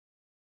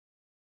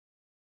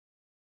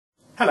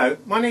Hello,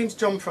 my name's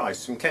John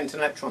Price from Kenton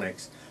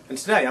Electronics, and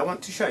today I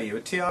want to show you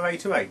a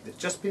TR808 that's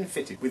just been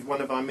fitted with one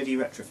of our MIDI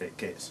retrofit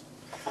kits.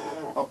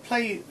 I'll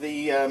play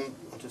the,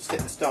 I'll just hit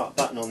the start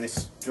button on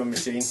this drum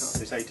machine,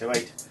 this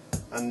 808,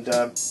 and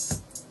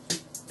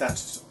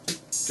that's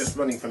just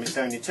running from its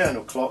own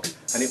internal clock,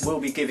 and it will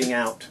be giving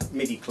out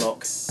MIDI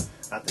clock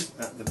at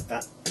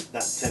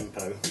that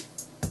tempo.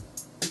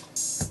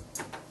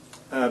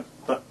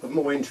 But of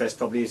more interest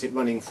probably is it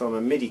running from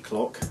a MIDI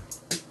clock,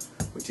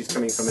 which is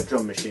coming from a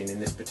drum machine in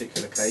this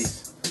particular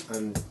case,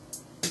 and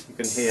you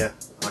can hear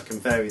I can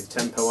vary the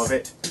tempo of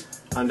it,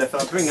 and if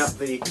I bring up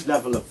the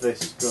level of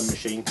this drum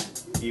machine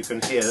you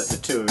can hear that the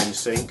two are in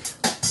sync,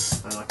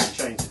 and I can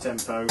change the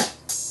tempo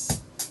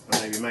and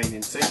they remain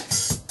in sync.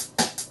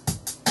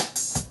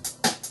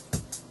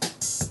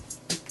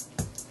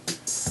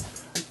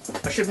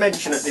 I should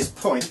mention at this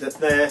point that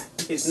there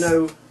is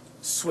no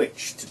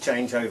switch to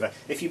change over.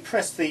 If you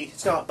press the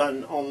start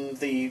button on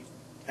the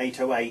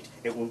 808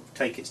 it will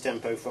take its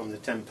tempo from the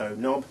tempo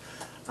knob,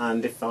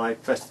 and if I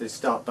press the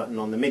start button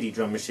on the MIDI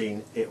drum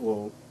machine it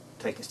will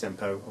take its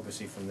tempo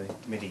obviously from the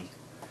MIDI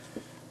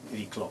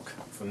clock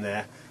from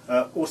there.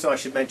 Also I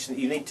should mention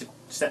that you need to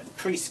set the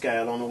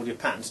pre-scale on all your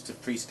patterns to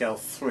pre-scale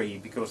 3,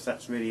 because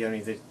that's really only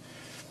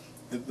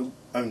the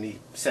only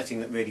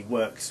setting that really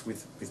works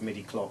with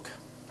MIDI clock,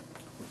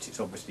 which it's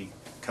obviously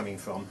coming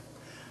from.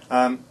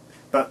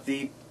 But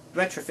the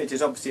retrofit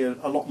is obviously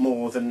a lot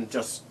more than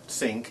just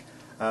sync.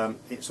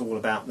 It's all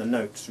about the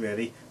notes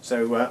really.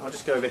 So I'll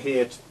just go over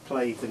here to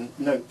play the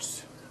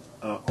notes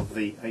of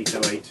the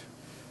 808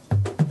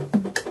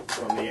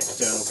 from the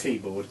external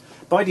keyboard.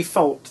 By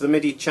default the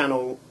MIDI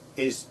channel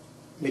is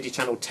MIDI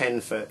channel 10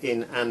 for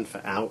in and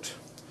for out,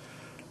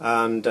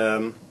 and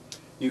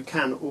you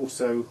can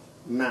also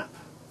map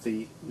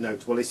the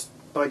notes. Well,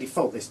 by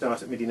default they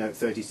start at MIDI note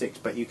 36,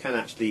 but you can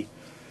actually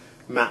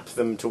map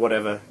them to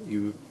whatever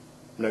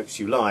notes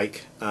you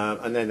like,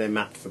 and then they're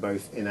mapped for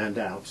both in and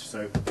out.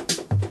 So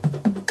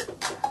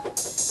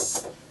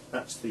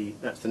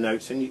that's the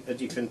notes, and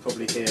as you can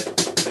probably hear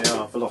they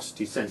are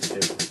velocity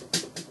sensitive.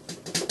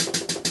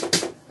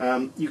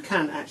 You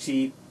can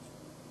actually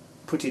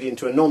put it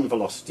into a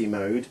non-velocity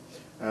mode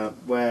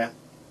where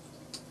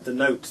the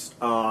notes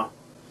are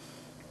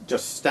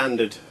just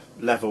standard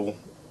level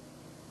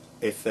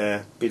if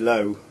they're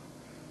below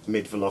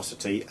mid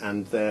velocity,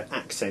 and they're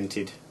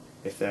accented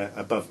if they're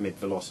above mid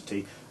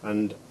velocity,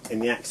 and in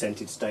the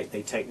accented state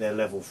they take their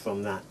level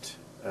from that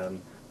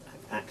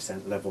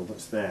accent level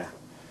that's there.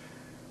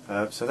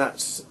 So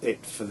that's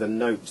it for the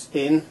notes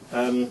in.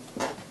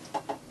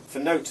 For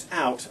notes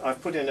out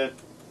I've put in a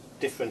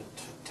different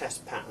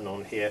test pattern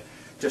on here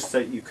just so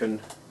you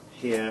can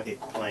hear it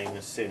playing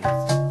a synth.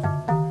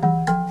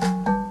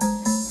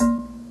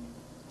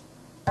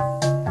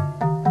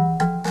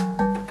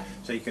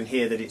 So you can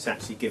hear that it's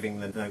actually giving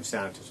the notes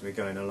out as we're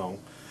going along.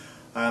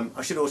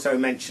 I should also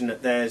mention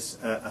that there's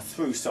a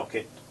through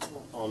socket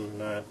on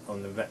the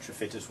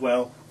retrofit as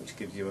well, which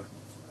gives you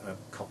a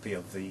copy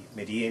of the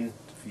MIDI in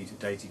for you to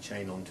daisy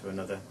chain onto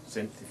another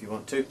synth if you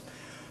want to.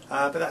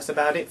 But that's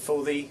about it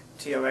for the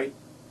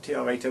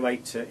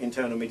TR808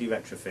 internal MIDI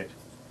retrofit.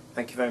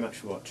 Thank you very much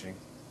for watching.